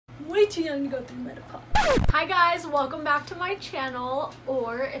way too young to go through menopause. Hi guys, welcome back to my channel,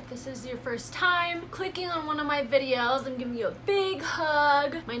 or if this is your first time clicking on one of my videos, I'm giving you a big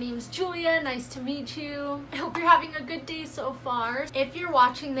hug. My name's Julia, nice to meet you. I hope you're having a good day so far. If you're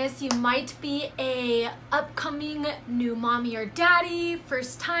watching this, you might be a upcoming new mommy or daddy,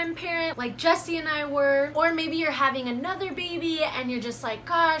 first time parent like Jessie and I were, or maybe you're having another baby and you're just like,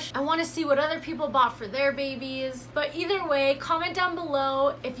 gosh, I want to see what other people bought for their babies. But either way, comment down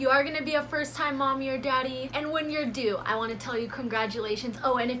below if you are going to be a first time mommy or daddy, and when you're due, I want to tell you congratulations.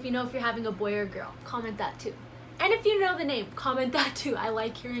 Oh, and if you know if you're having a boy or girl, comment that too. And if you know the name, comment that too. I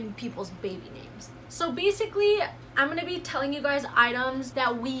like hearing people's baby names. So basically, I'm going to be telling you guys items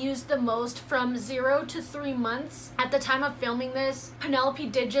that we use the most from 0 to 3 months. At the time of filming this, Penelope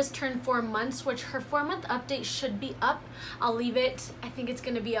did just turn 4 months, which her 4-month update should be up. I'll leave it, I think it's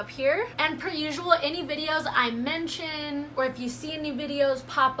going to be up here. And per usual, any videos I mention, or if you see any videos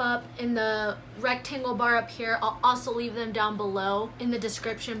pop up in the rectangle bar up here, I'll also leave them down below in the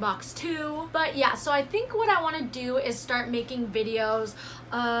description box too. But yeah, so I think what I want to do is start making videos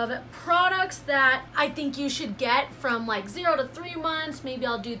of products that I think you should get from like 0 to 3 months. Maybe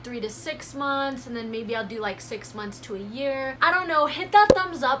I'll do 3 to 6 months, and then maybe I'll do like 6 months to a year. I don't know, hit that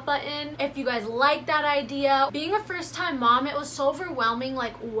thumbs up button if you guys like that idea. Being a first time mom, it was so overwhelming.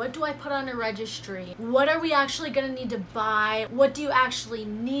 Like, what do I put on a registry? What are we actually gonna need to buy? What do you actually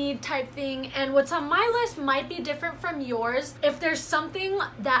need type thing? And what's on my list might be different from yours. If there's something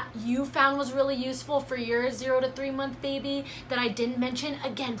that you found was really useful for your 0 to 3 month baby that I didn't mention,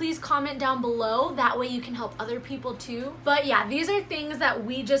 again, please comment down below. That way you can help other people too. But yeah, these are things that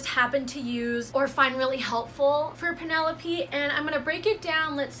we just happen to use or find really helpful for Penelope, and I'm gonna break it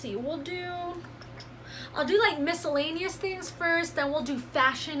down. Let's see, I'll do like miscellaneous things first, then we'll do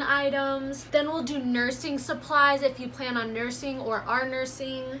fashion items, then we'll do nursing supplies if you plan on nursing or are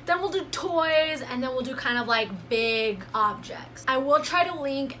nursing, then we'll do toys, and then we'll do kind of like big objects. I will try to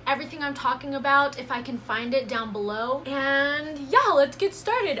link everything I'm talking about if I can find it down below. And yeah, let's get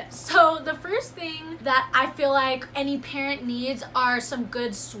started. So the first thing that I feel like any parent needs are some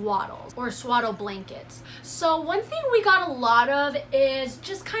good swaddles or swaddle blankets. So one thing we got a lot of is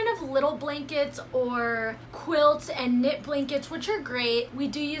just kind of little blankets or quilts and knit blankets, which are great. We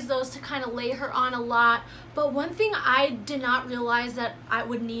do use those to kind of lay her on a lot. But one thing I did not realize that I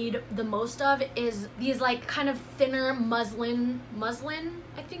would need the most of is these like kind of thinner muslin,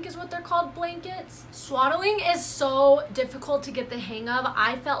 I think is what they're called, blankets. Swaddling is so difficult to get the hang of.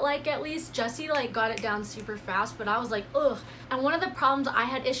 I felt like, at least Jessie like got it down super fast, but I was like, ugh. And one of the problems I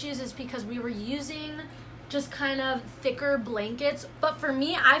had issues is because we were using just kind of thicker blankets. But for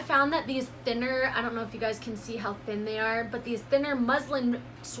me, I found that these thinner, I don't know if you guys can see how thin they are, but these thinner muslin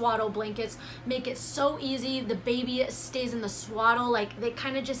swaddle blankets make it so easy. The baby stays in the swaddle, like they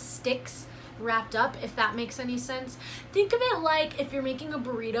kind of just sticks wrapped up, if that makes any sense. Think of it like if you're making a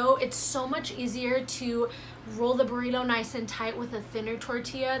burrito, it's so much easier to roll the burrito nice and tight with a thinner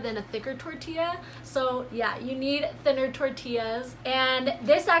tortilla than a thicker tortilla. So yeah, you need thinner tortillas. And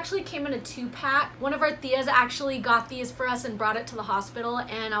this actually came in a 2-pack. One of our tias actually got these for us and brought it to the hospital,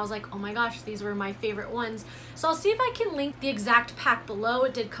 and I was like, oh my gosh, these were my favorite ones. So I'll see if I can link the exact pack below.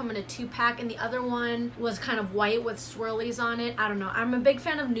 It did come in a 2-pack, and the other one was kind of white with swirlies on it. I don't know, I'm a big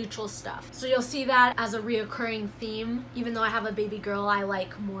fan of neutral stuff, so you'll see that as a reoccurring theme. Even though I have a baby girl, I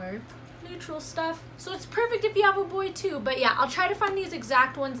like more neutral stuff, so it's perfect if you have a boy too. But yeah, I'll try to find these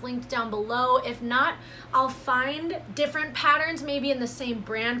exact ones linked down below. If not, I'll find different patterns maybe in the same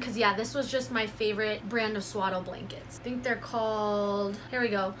brand, because yeah, this was just my favorite brand of swaddle blankets. I think they're called, here we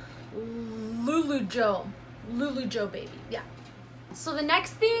go, Lulu Joe baby. Yeah. So the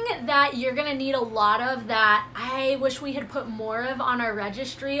next thing that you're gonna need a lot of, that I wish we had put more of on our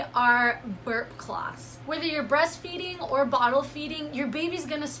registry, are burp cloths. Whether you're breastfeeding or bottle feeding, your baby's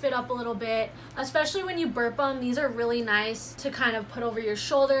gonna spit up a little bit, especially when you burp them. These are really nice to kind of put over your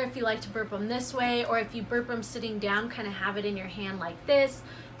shoulder if you like to burp them this way, or if you burp them sitting down, kind of have it in your hand like this,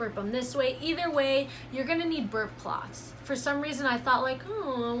 burp them this way. Either way, you're gonna need burp cloths. For some reason I thought like,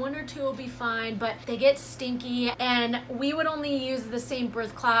 oh, 1 or 2 will be fine, but they get stinky, and we would only use the same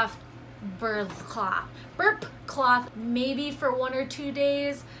burp cloth maybe for 1 or 2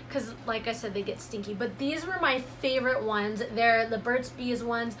 days, because like I said, they get stinky. But these were my favorite ones. They're the Burt's Bees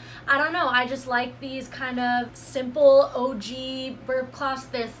ones. I don't know, I just like these kind of simple OG burp cloths.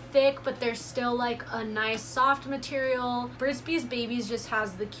 They're thick, but they're still like a nice soft material. Burt's Bees Babies just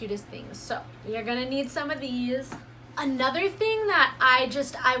has the cutest things, so you're gonna need some of these. Another thing that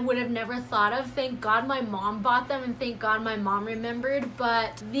I would have never thought of, thank God my mom bought them and thank God my mom remembered,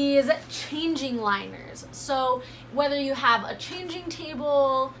 but these changing liners. So whether you have a changing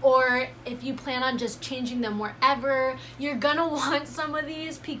table or if you plan on just changing them wherever, you're gonna want some of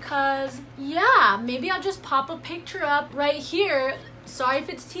these because, yeah, maybe I'll just pop a picture up right here. Sorry if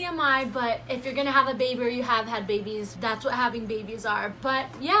it's TMI, but if you're gonna have a baby or you have had babies, that's what having babies are. But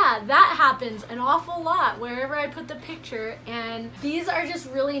yeah, that happens an awful lot wherever I put the picture, and these are just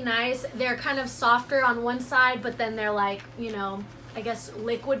really nice. They're kind of softer on one side, but then they're like, you know, I guess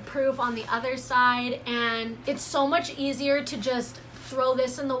liquid proof on the other side, and it's so much easier to just throw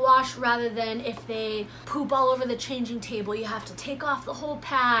this in the wash rather than if they poop all over the changing table, you have to take off the whole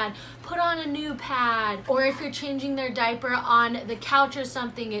pad, put on a new pad, or if you're changing their diaper on the couch or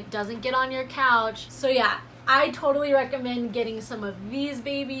something, it doesn't get on your couch. So yeah, I totally recommend getting some of these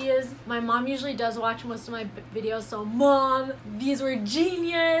babies. My mom usually does watch most of my videos, so Mom, these were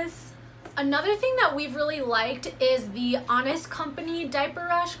genius. Another thing that we've really liked is the Honest Company diaper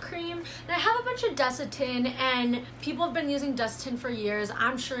rash cream. And I have a bunch of Desitin, and people have been using Desitin for years.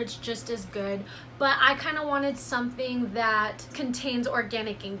 I'm sure it's just as good, but I kind of wanted something that contains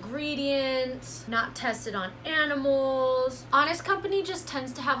organic ingredients, not tested on animals. Honest Company just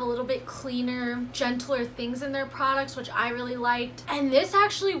tends to have a little bit cleaner, gentler things in their products, which I really liked. And this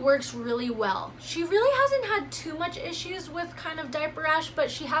actually works really well. She really hasn't had too much issues with kind of diaper rash, but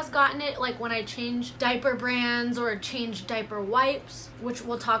she has gotten it like when I change diaper brands or change diaper wipes, which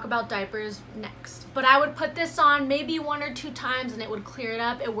we'll talk about diapers next. But I would put this on maybe 1 or 2 times and it would clear it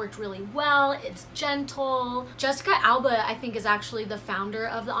up. It worked really well. It's gentle. Jessica Alba, I think, is actually the founder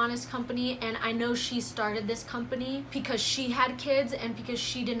of the Honest Company, and I know she started this company because she had kids and because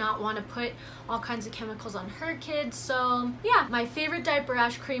she did not want to put all kinds of chemicals on her kids. So yeah, my favorite diaper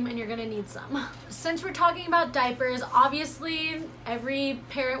rash cream, and you're gonna need some. Since we're talking about diapers, obviously every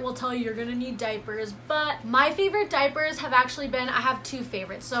parent will tell you you're gonna need diapers, but my favorite diapers have actually been, I have 2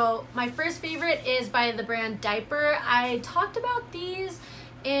 favorites. So my first favorite is by the brand Diaper. I talked about these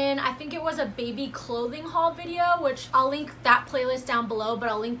in, I think it was a baby clothing haul video, which I'll link that playlist down below, but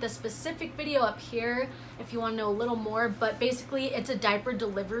I'll link the specific video up here if you want to know a little more. But basically it's a diaper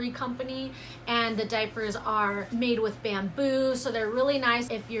delivery company, and the diapers are made with bamboo, so they're really nice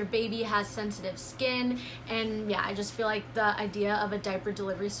if your baby has sensitive skin. And yeah, I just feel like the idea of a diaper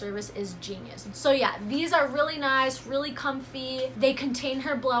delivery service is genius. So yeah, these are really nice, really comfy. They contain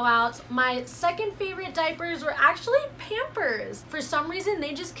her blowouts. My second favorite diapers were actually Pampers. For some reason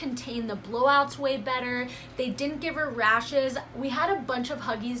they just contain the blowouts way better. They didn't give her rashes. We had a bunch of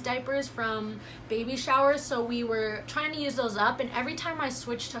Huggies diapers from baby showers, so we were trying to use those up, and every time I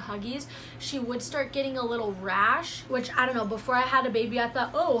switched to Huggies, she would start getting a little rash, which I don't know, before I had a baby I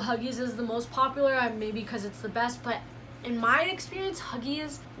thought, oh, Huggies is the most popular, maybe because it's the best, but in my experience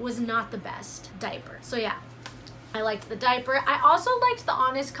Huggies was not the best diaper. So yeah, I liked the diaper. I also liked the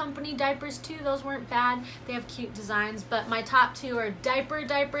Honest Company diapers too. Those weren't bad. They have cute designs, but my top 2 are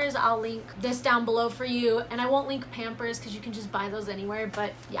diapers. I'll link this down below for you, and I won't link Pampers because you can just buy those anywhere.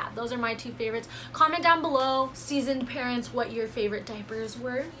 But yeah, those are my 2 favorites. Comment down below, seasoned parents, what your favorite diapers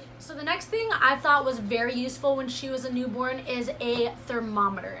were. So the next thing I thought was very useful when she was a newborn is a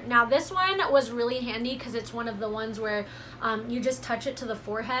thermometer. Now this one was really handy because it's one of the ones where you just touch it to the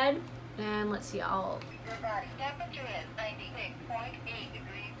forehead. And let's see, your body temperature is 96.8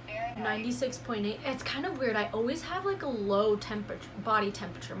 degrees Fahrenheit. 96.8. It's kind of weird. I always have like a low body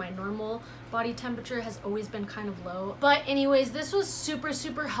temperature. My normal body temperature has always been kind of low. But anyways, this was super,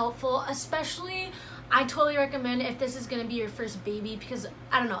 super helpful, especially I totally recommend if this is gonna be your first baby, because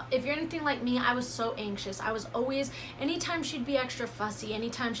I don't know, if you're anything like me, I was so anxious. I was always, anytime she'd be extra fussy,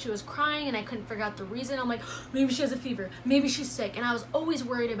 anytime she was crying and I couldn't figure out the reason, I'm like, maybe she has a fever, maybe she's sick, and I was always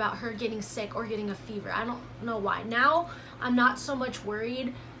worried about her getting sick or getting a fever. I don't know why. Now I'm not so much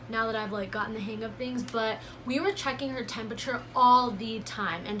worried now that I've like gotten the hang of things, but we were checking her temperature all the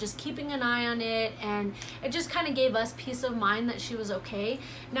time and just keeping an eye on it, and it just kind of gave us peace of mind that she was okay.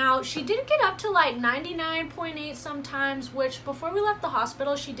 Now she did get up to like 99.8 sometimes, which before we left the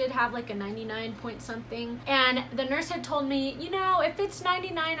hospital she did have like a 99 point something, and the nurse had told me, you know, if it's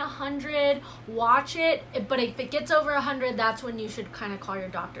 99, 100, watch it, but if it gets over 100, that's when you should kind of call your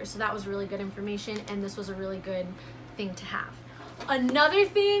doctor. So that was really good information, and this was a really good thing to have. Another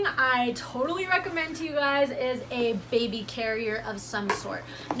thing I totally recommend to you guys is a baby carrier of some sort.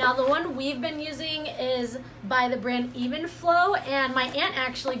 Now the one we've been using is by the brand Even Flow, and my aunt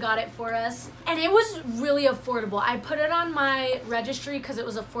actually got it for us and it was really affordable. I put it on my registry because it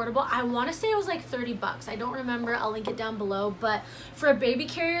was affordable. I want to say it was like 30 bucks. I don't remember. I'll link it down below, but for a baby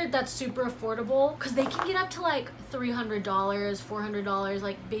carrier that's super affordable because they can get up to like $300, $400.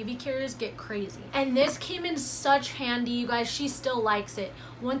 Like baby carriers get crazy. And this came in such handy, you guys. She still likes it.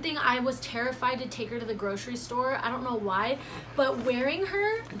 One thing, I was terrified to take her to the grocery store. I don't know why, but wearing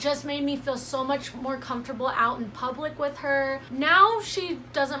her just made me feel so much more comfortable out in public with her. Now she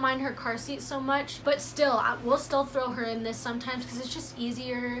doesn't mind her car seat so much, but still, we'll still throw her in this sometimes because it's just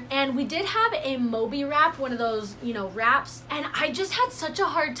easier. And we did have a Moby wrap, one of those, you know, wraps, and I just had such a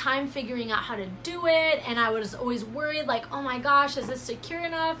hard time figuring out how to do it, and I was always worried, like, oh my gosh, is this secure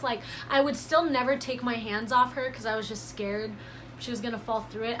enough? Like, I would still never take my hands off her because I was just scared she was gonna fall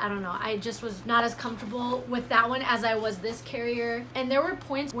through it. I don't know. I just was not as comfortable with that one as I was this carrier. And there were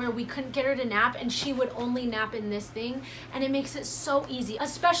points where we couldn't get her to nap and she would only nap in this thing. And it makes it so easy,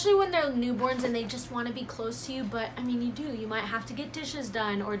 especially when they're newborns and they just want to be close to you. But I mean, you might have to get dishes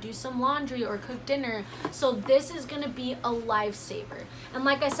done or do some laundry or cook dinner. So this is gonna be a lifesaver. And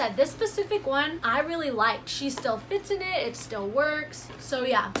like I said, this specific one, I really liked. She still fits in it. It still works. So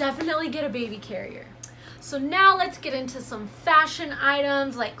yeah, definitely get a baby carrier. So now let's get into some fashion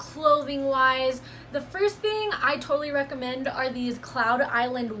items, like clothing wise. The first thing I totally recommend are these Cloud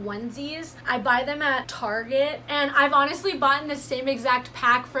Island onesies. I buy them at Target, and I've honestly bought in the same exact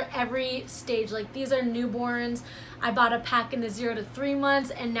pack for every stage. Like, these are newborns. I bought a pack in the 0 to 3 months,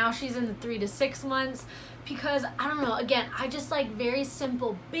 and now she's in the 3 to 6 months. Because, I don't know, again, I just like very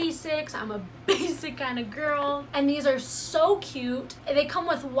simple basics. I'm a basic kind of girl. And these are so cute. They come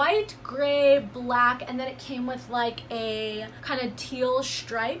with white, gray, black, and then it came with like a kind of teal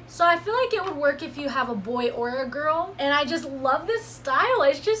stripe. So I feel like it would work if you have a boy or a girl. And I just love this style.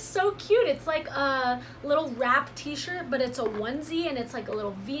 It's just so cute. It's like a little wrap t-shirt, but it's a onesie and it's like a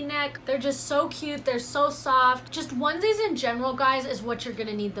little v-neck. They're just so cute. They're so soft. Just onesies in general, guys, is what you're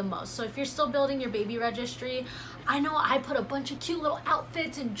gonna need the most. So if you're still building your baby registry, I know I put a bunch of cute little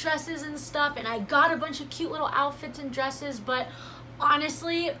outfits and dresses and stuff, and I got a bunch of cute little outfits and dresses, but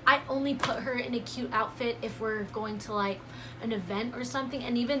honestly, I only put her in a cute outfit if we're going to like an event or something,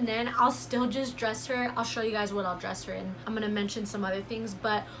 and even then I'll still just dress her. I'll show you guys what I'll dress her in. I'm gonna mention some other things,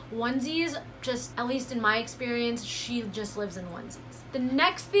 but onesies, just at least in my experience, she just lives in onesies. The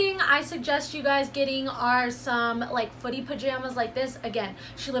next thing I suggest you guys getting are some like footy pajamas like this. Again,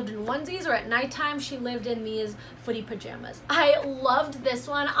 she lived in onesies, or at nighttime she lived in these footy pajamas. I loved this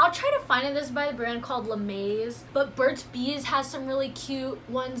one. I'll try to find it. This is by the brand called LeMay's, but Burt's Bees has some really cute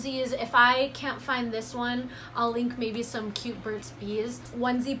onesies. If I can't find this one, I'll link maybe some cute Burt's Bees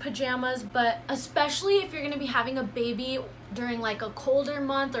onesie pajamas. But especially if you're gonna be having a baby during like a colder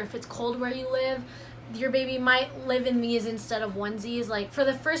month, or if it's cold where you live, your baby might live in these instead of onesies. Like for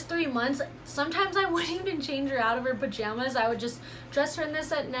the first 3 months, sometimes I wouldn't even change her out of her pajamas. I would just dress her in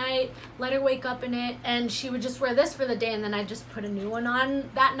this at night, let her wake up in it, and she would just wear this for the day, and then I just put a new one on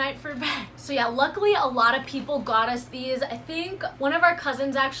that night for bed. So yeah, luckily a lot of people got us these. I think one of our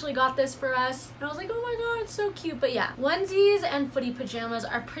cousins actually got this for us, and I was like, oh my god, it's so cute. But yeah, onesies and footy pajamas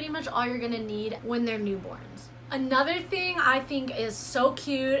are pretty much all you're gonna need when they're newborns. Another thing I think is so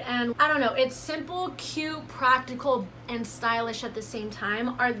cute, and I don't know, it's simple, cute, practical, and stylish at the same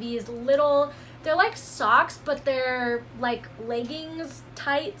time, are these little, they're like socks, but they're like leggings,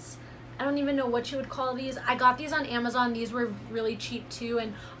 tights. I don't even know what you would call these. I got these on Amazon. These were really cheap too.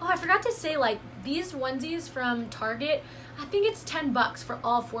 And oh, I forgot to say, like, these onesies from Target, I think it's 10 bucks for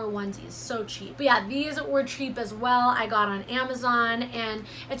all 4 onesies. So cheap. But yeah, these were cheap as well. I got on Amazon, and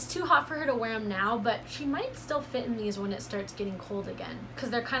it's too hot for her to wear them now, but she might still fit in these when it starts getting cold again,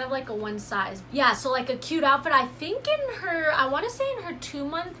 because they're kind of like a one size. Yeah, so like a cute outfit. I think in her, I want to say in her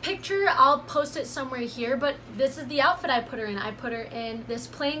 2-month picture, I'll post it somewhere here, but this is the outfit I put her in. I put her in this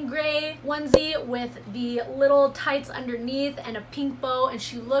plain gray onesie with the little tights underneath and a pink bow, and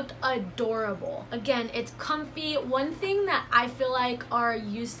she looked adorable. Again, it's comfy. One thing that I feel like are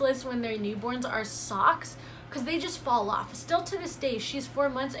useless when they're newborns are socks, because they just fall off. Still to this day, she's 4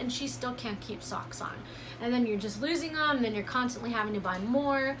 months and she still can't keep socks on. And then you're just losing them, and then you're constantly having to buy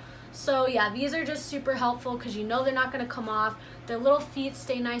more. So yeah, these are just super helpful because you know they're not going to come off. Their little feet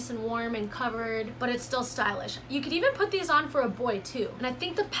stay nice and warm and covered, but it's still stylish. You could even put these on for a boy too. And I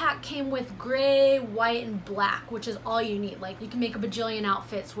think the pack came with gray, white, and black, which is all you need. Like, you can make a bajillion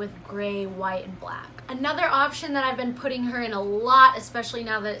outfits with gray, white, and black. Another option that I've been putting her in a lot, especially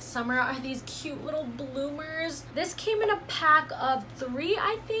now that it's summer, are these cute little bloomers. This came in a pack of 3,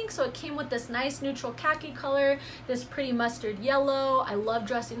 I think. So it came with this nice neutral khaki color, this pretty mustard yellow. I love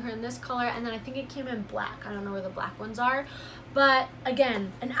dressing her in this color. And then I think it came in black. I don't know where the black ones are. But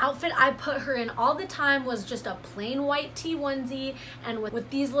again, an outfit I put her in all the time was just a plain white tee onesie and with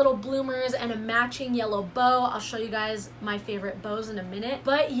these little bloomers and a matching yellow bow. I'll show you guys my favorite bows in a minute.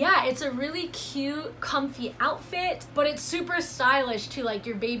 But yeah, it's a really cute, comfy outfit, but it's super stylish too. Like,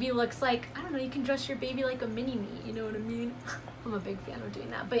 your baby looks like, I don't know, you can dress your baby like a mini-me, you know what I mean? I'm a big fan of doing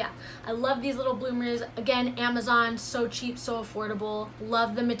that. But yeah, I love these little bloomers. Again, Amazon, so cheap, so affordable.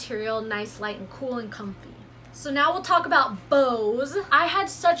 Love the material, nice, light, and cool, and comfy. So now we'll talk about bows. I had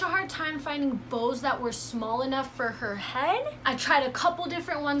such a hard time finding bows that were small enough for her head. I tried a couple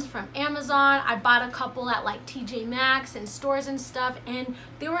different ones from Amazon. I bought a couple at like TJ Maxx and stores and stuff, and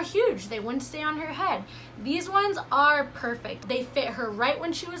they were huge. They wouldn't stay on her head. These ones are perfect. They fit her right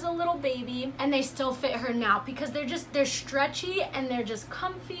when she was a little baby, and they still fit her now because they're stretchy and they're just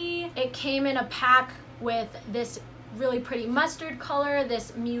comfy. It came in a pack with this really pretty mustard color,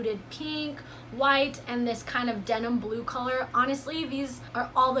 this muted pink, white, and this kind of denim blue color. Honestly, these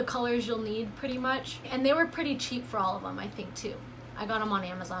are all the colors you'll need pretty much, and they were pretty cheap for all of them, I think, too. I got them on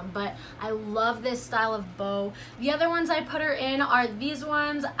Amazon, but I love this style of bow. The other ones I put her in are these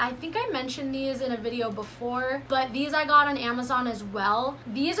ones. I think I mentioned these in a video before, but these I got on Amazon as well.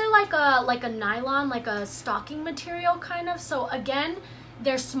 These are like a nylon, like a stocking material kind of. So again,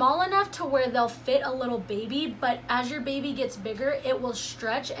 they're small enough to where they'll fit a little baby, but as your baby gets bigger, it will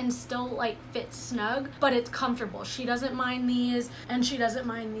stretch and still like fit snug, but it's comfortable. She doesn't mind these, and she doesn't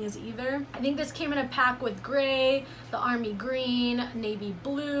mind these either. I think this came in a pack with gray, the army green, navy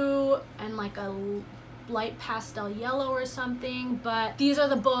blue, and like a light pastel yellow or something, but these are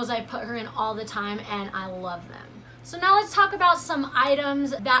the bows I put her in all the time, and I love them. So now let's talk about some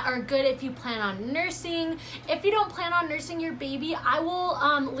items that are good if you plan on nursing. If you don't plan on nursing your baby, I will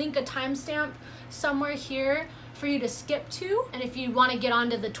link a timestamp somewhere here for you to skip to, and if you want to get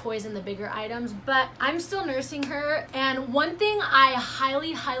onto the toys and the bigger items. But I'm still nursing her, and one thing I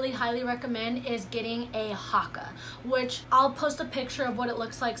highly recommend is getting a Haka, which I'll post a picture of what it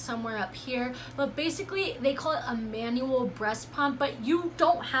looks like somewhere up here. But basically they call it a manual breast pump, but you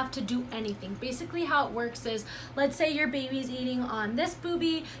don't have to do anything. Basically how it works is, let's say your baby's eating on this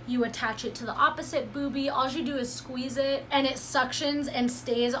boobie, you attach it to the opposite boobie, all you do is squeeze it and it suctions and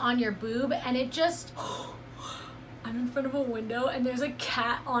stays on your boob, and it just I'm in front of a window and there's a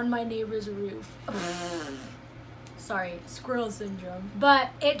cat on my neighbor's roof. Sorry, squirrel syndrome. But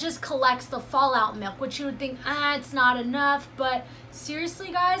it just collects the fallout milk, which you would think, it's not enough. But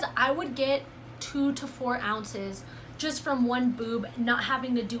seriously, guys, I would get 2 to 4 ounces just from one boob, not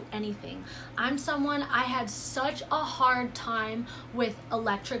having to do anything. I had such a hard time with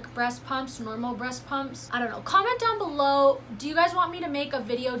electric breast pumps, normal breast pumps. I don't know. Comment down below, do you guys want me to make a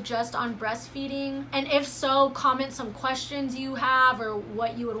video just on breastfeeding? And if so, comment some questions you have or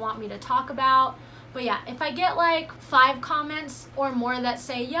what you would want me to talk about. But yeah, if I get like 5 comments or more that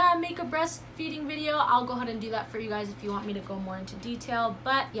say, yeah, make a breastfeeding video, I'll go ahead and do that for you guys if you want me to go more into detail.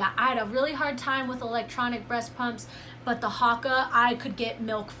 But yeah, I had a really hard time with electronic breast pumps, but the Haka, I could get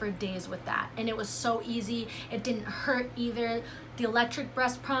milk for days with that. And it was so easy. It didn't hurt either. The electric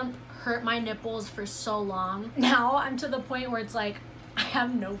breast pump hurt my nipples for so long. Now I'm to the point where it's like, I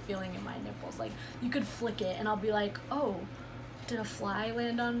have no feeling in my nipples. Like, you could flick it and I'll be like, oh, did a fly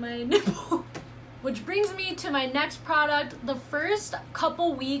land on my nipple? Which brings me to my next product. The first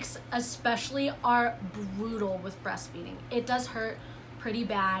couple weeks especially are brutal with breastfeeding. It does hurt pretty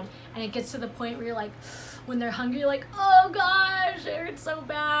bad, and it gets to the point where you're like, when they're hungry, you're like, oh gosh, it hurts so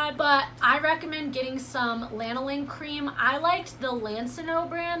bad. But I recommend getting some lanolin cream. I liked the Lancino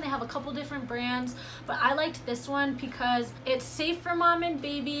brand. They have a couple different brands, but I liked this one because it's safe for mom and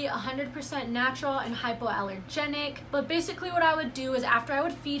baby, 100% natural and hypoallergenic. But basically what I would do is after I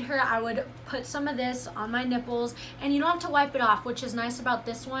would feed her, I would put some of this on my nipples, and you don't have to wipe it off, which is nice about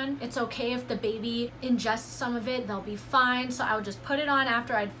this one. It's okay if the baby ingests some of it, they'll be fine. So I would just put it on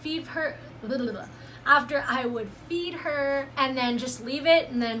after I'd feed her, after I would feed her, and then just leave it,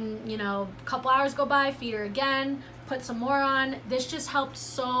 and then, you know, a couple hours go by, feed her again, put some more on. This just helped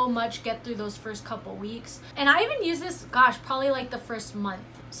so much get through those first couple weeks. And I even used this, gosh, probably like the first month.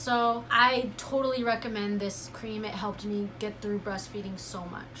 So I totally recommend this cream. It helped me get through breastfeeding so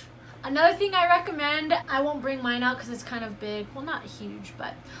much. Another thing I recommend, I won't bring mine out because it's kind of big. Well, not huge,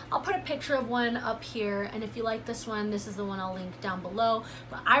 but I'll put a picture of one up here. And if you like this one, this is the one I'll link down below.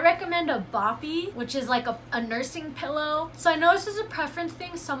 But I recommend a boppy, which is like a nursing pillow. So I know this is a preference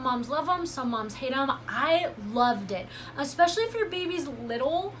thing. Some moms love them, some moms hate them. I loved it, especially if your baby's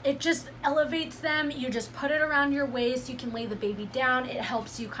little. It just elevates them. You just put it around your waist. You can lay the baby down. It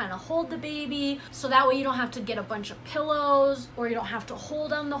helps you kind of hold the baby. So that way you don't have to get a bunch of pillows or you don't have to hold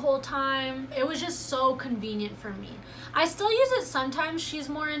them the whole time. It was just so convenient for me. I still use it sometimes. She's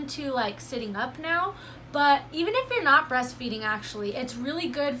more into like sitting up now, but even if you're not breastfeeding, actually, it's really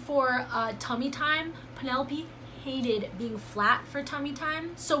good for tummy time. Penelope hated being flat for tummy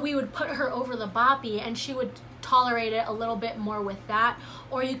time, so we would put her over the boppy and she would tolerate it a little bit more with that.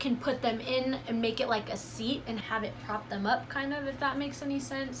 Or you can put them in and make it like a seat and have it prop them up, kind of, if that makes any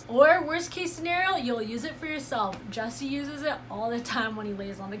sense. Or worst case scenario, you'll use it for yourself. Jesse uses it all the time when he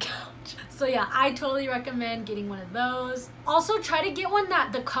lays on the couch. So yeah, I totally recommend getting one of those. Also, try to get one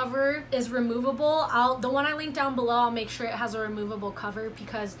that the cover is removable. The one I linked down below, I'll make sure it has a removable cover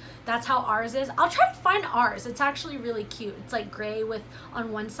because that's how ours is. I'll try to find ours. It's actually really cute. It's like gray with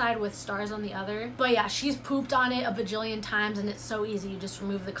on one side with stars on the other. But yeah, she's pooped on it a bajillion times and it's so easy. You just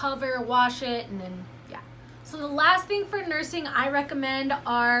remove the cover, wash it, and then yeah. So the last thing for nursing I recommend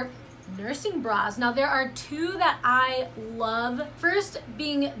are nursing bras. Now there are two that I love. First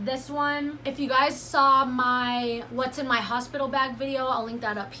being this one. If you guys saw my what's in my hospital bag video, I'll link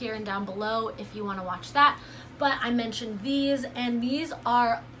that up here and down below if you want to watch that. But I mentioned these, and these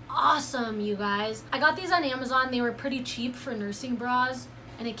are awesome, you guys. I got these on Amazon. They were pretty cheap for nursing bras,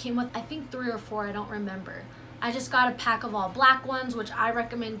 and it came with I think 3 or 4, I don't remember. I just got a pack of all black ones, which I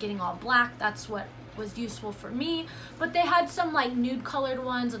recommend getting all black. That's what was useful for me. But they had some like nude colored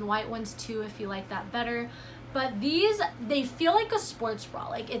ones and white ones too if you like that better. But these, they feel like a sports bra.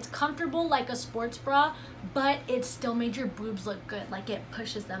 Like it's comfortable like a sports bra, but it still made your boobs look good. Like it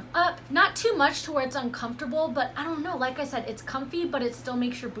pushes them up. Not too much to where it's uncomfortable, but I don't know. Like I said, it's comfy, but it still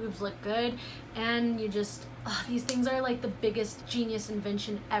makes your boobs look good. And you just, these things are like the biggest genius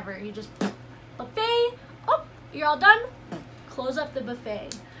invention ever. You just, buffet, oh, you're all done. Close up the buffet.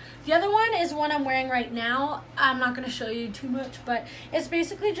 The other one is one I'm wearing right now. I'm not going to show you too much, but it's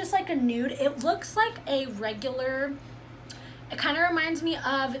basically just like a nude. It looks like a regular, it kind of reminds me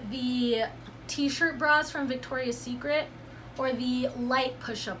of the t-shirt bras from Victoria's Secret or the light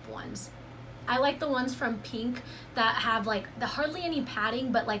push-up ones. I like the ones from Pink that have like hardly any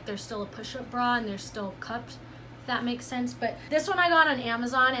padding, but like they're still a push-up bra and they're still cupped, if that makes sense. But this one I got on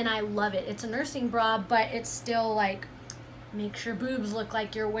Amazon and I love it. It's a nursing bra, but it's still like makes your boobs look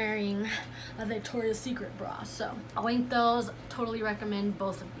like you're wearing a Victoria's Secret bra. So I'll link those. Totally recommend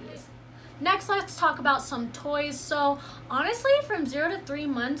both of these. Next, let's talk about some toys. So honestly, from 0 to 3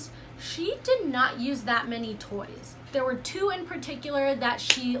 months, she did not use that many toys. There were 2 in particular that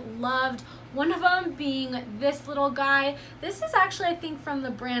she loved. One of them being this little guy. This is actually, I think, from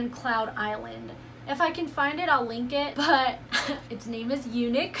the brand Cloud Island. If I can find it, I'll link it, but its name is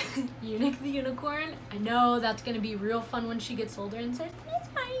Eunuch. Eunuch the unicorn. I know that's gonna be real fun when she gets older and says,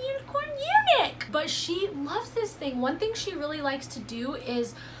 "It's my unicorn Eunuch." But she loves this thing. One thing she really likes to do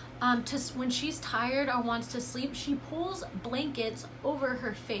is when she's tired or wants to sleep, she pulls blankets over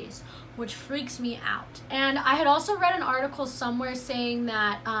her face, which freaks me out. And I had also read an article somewhere saying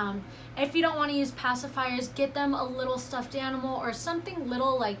that if you don't want to use pacifiers, get them a little stuffed animal or something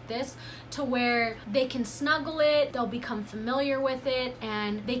little like this to where they can snuggle it, they'll become familiar with it,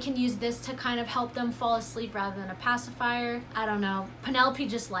 and they can use this to kind of help them fall asleep rather than a pacifier. I don't know. Penelope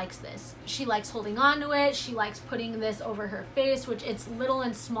just likes this. She likes holding on to it. She likes putting this over her face, which it's little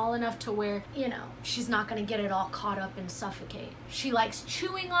and small enough to where, you know, she's not going to get it all caught up and suffocate. She likes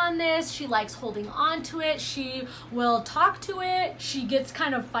chewing on this. She likes holding on to it. She will talk to it. She gets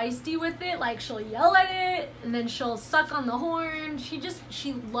kind of feisty with it. Like she'll yell at it and then she'll suck on the horn.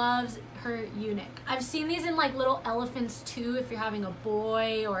 She loves her Eunuch. I've seen these in like little elephants too if you're having a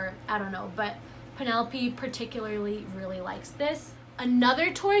boy, or I don't know, but Penelope particularly really likes this.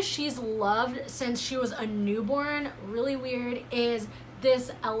 Another toy she's loved since she was a newborn, really weird, is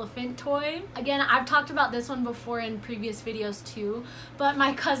this elephant toy. Again, I've talked about this one before in previous videos too, but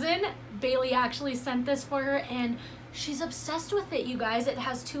my cousin Bailey actually sent this for her and she's obsessed with it, you guys. It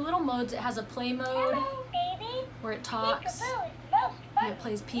has 2 little modes. It has a play mode. Hello, baby. Where it talks and it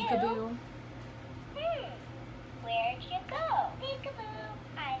plays peekaboo. Where'd you go? Peekaboo,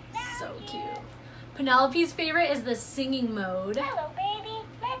 I found So you. cute. Penelope's favorite is the singing mode. Hello, baby.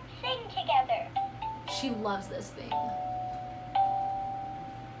 Let's sing together. She loves this thing.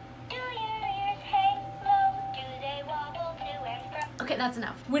 Do your ears hang low? Do they wobble to and fro? Okay, that's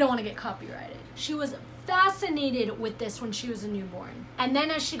enough. We don't want to get copyrighted. She was fascinated with this when she was a newborn. And then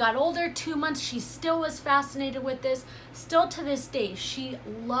as she got older, 2 months, she still was fascinated with this. Still to this day, she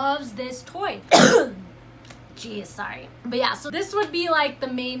loves this toy. Geez, sorry. But yeah, so this would be like the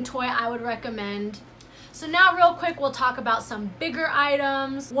main toy I would recommend. So now real quick, we'll talk about some bigger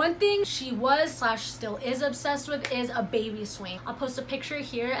items. One thing she was / still is obsessed with is a baby swing. I'll post a picture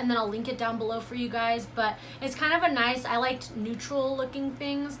here and then I'll link it down below for you guys, but it's kind of a nice, I liked neutral looking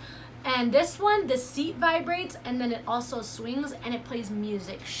things. And this one, the seat vibrates and then it also swings and it plays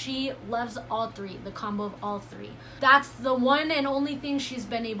music. She loves all three, the combo of all three. That's the one and only thing she's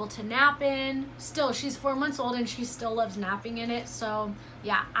been able to nap in. Still, she's 4 months old and she still loves napping in it. So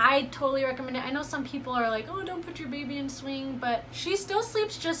yeah, I totally recommend it. I know some people are like, oh, don't put your baby in swing, but she still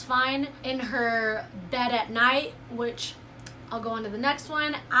sleeps just fine in her bed at night, which I'll go on to the next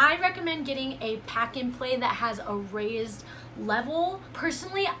one. I recommend getting a pack and play that has a raised level.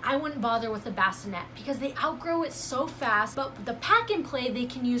 Personally, I wouldn't bother with a bassinet because they outgrow it so fast, but the pack and play they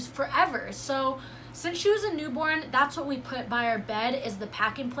can use forever. So since she was a newborn, that's what we put by our bed is the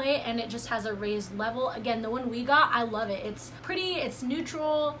pack and play, and it just has a raised level. Again, the one we got, I love it. It's pretty, it's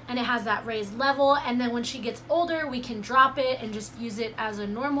neutral, and it has that raised level. And then when she gets older, we can drop it and just use it as a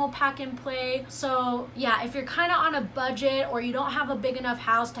normal pack and play. So yeah, if you're kind of on a budget or you don't have a big enough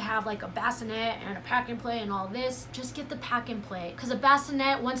house to have like a bassinet and a pack and play and all this, just get the pack and play. Because a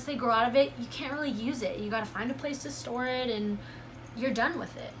bassinet, once they grow out of it, you can't really use it. You got to find a place to store it and you're done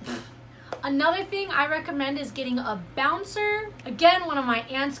with it. Another thing I recommend is getting a bouncer. Again, one of my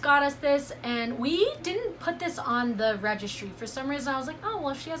aunts got us this and we didn't put this on the registry. For some reason I was like, oh, well,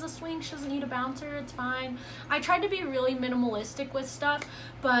 if she has a swing, she doesn't need a bouncer, it's fine. I tried to be really minimalistic with stuff,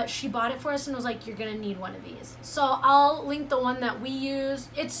 but she bought it for us and was like, you're gonna need one of these. So I'll link the one that we use.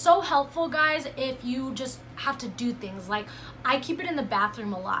 It's so helpful, guys, if you just have to do things. Like, I keep it in the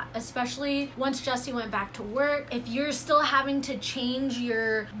bathroom a lot, especially once Jessie went back to work. If you're still having to change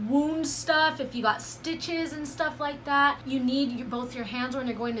your wound stuff, if you got stitches and stuff like that, you need both your hands when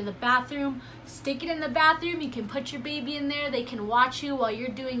you're going to the bathroom. Stick it in the bathroom. You can put your baby in there. They can watch you while you're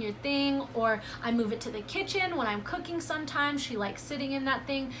doing your thing. Or I move it to the kitchen when I'm cooking sometimes. She likes sitting in that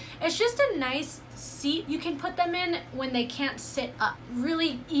thing. It's just a nice seat you can put them in when they can't sit up.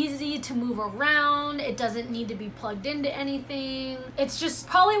 Really easy to move around. It doesn't need to be plugged into anything. It's just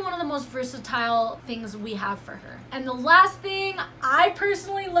probably one of the most versatile things we have for her. And the last thing I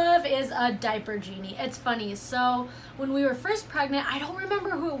personally love is a diaper genie. It's funny. So when we were first pregnant, I don't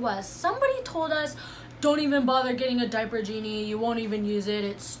remember who it was. Somebody told us, don't even bother getting a diaper genie. You won't even use it.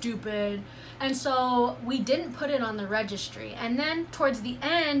 It's stupid. And so we didn't put it on the registry. And then towards the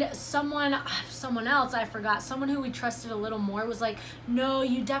end, someone else, I forgot, someone who we trusted a little more was like, no,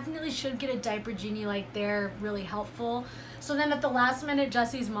 you definitely should get a diaper genie. Like, they're really helpful. So then at the last minute,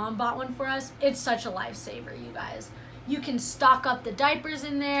 Jessie's mom bought one for us. It's such a lifesaver, you guys. You can stock up the diapers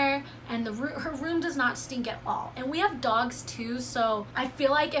in there, and her room does not stink at all. And we have dogs too, so I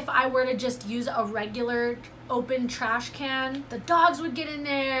feel like if I were to just use a regular open trash can, the dogs would get in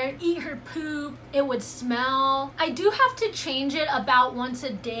there, eat her poop, it would smell. I do have to change it about once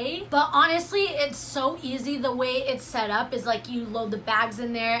a day, but honestly, it's so easy. The way it's set up is like you load the bags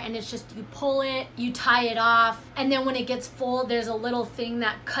in there and it's just, you pull it, you tie it off, and then when it gets full, there's a little thing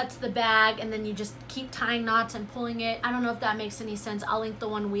that cuts the bag, and then you just keep tying knots and pulling it. I don't know if that makes any sense. I'll link the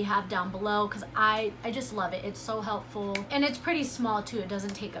one we have down below because I just love it. It's so helpful, and it's pretty small too. It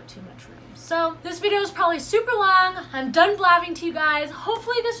doesn't take up too much room. So this video is probably super long. I'm done blabbing to you guys.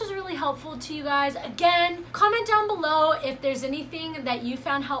 Hopefully this was really helpful to you guys. Again, comment down below if there's anything that you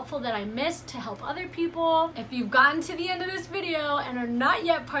found helpful that I missed to help other people. If you've gotten to the end of this video and are not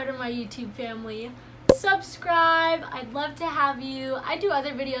yet part of my YouTube family, subscribe. I'd love to have you. I do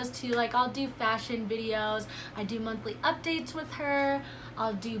other videos too, like I'll do fashion videos. I do monthly updates with her.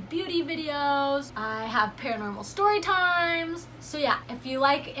 I'll do beauty videos. I have paranormal story times. So yeah, if you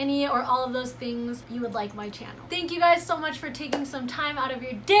like any or all of those things, you would like my channel. Thank you guys so much for taking some time out of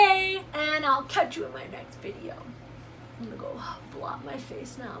your day, and I'll catch you in my next video. I'm gonna go blot my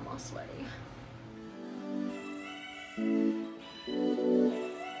face now. I'm all sweaty.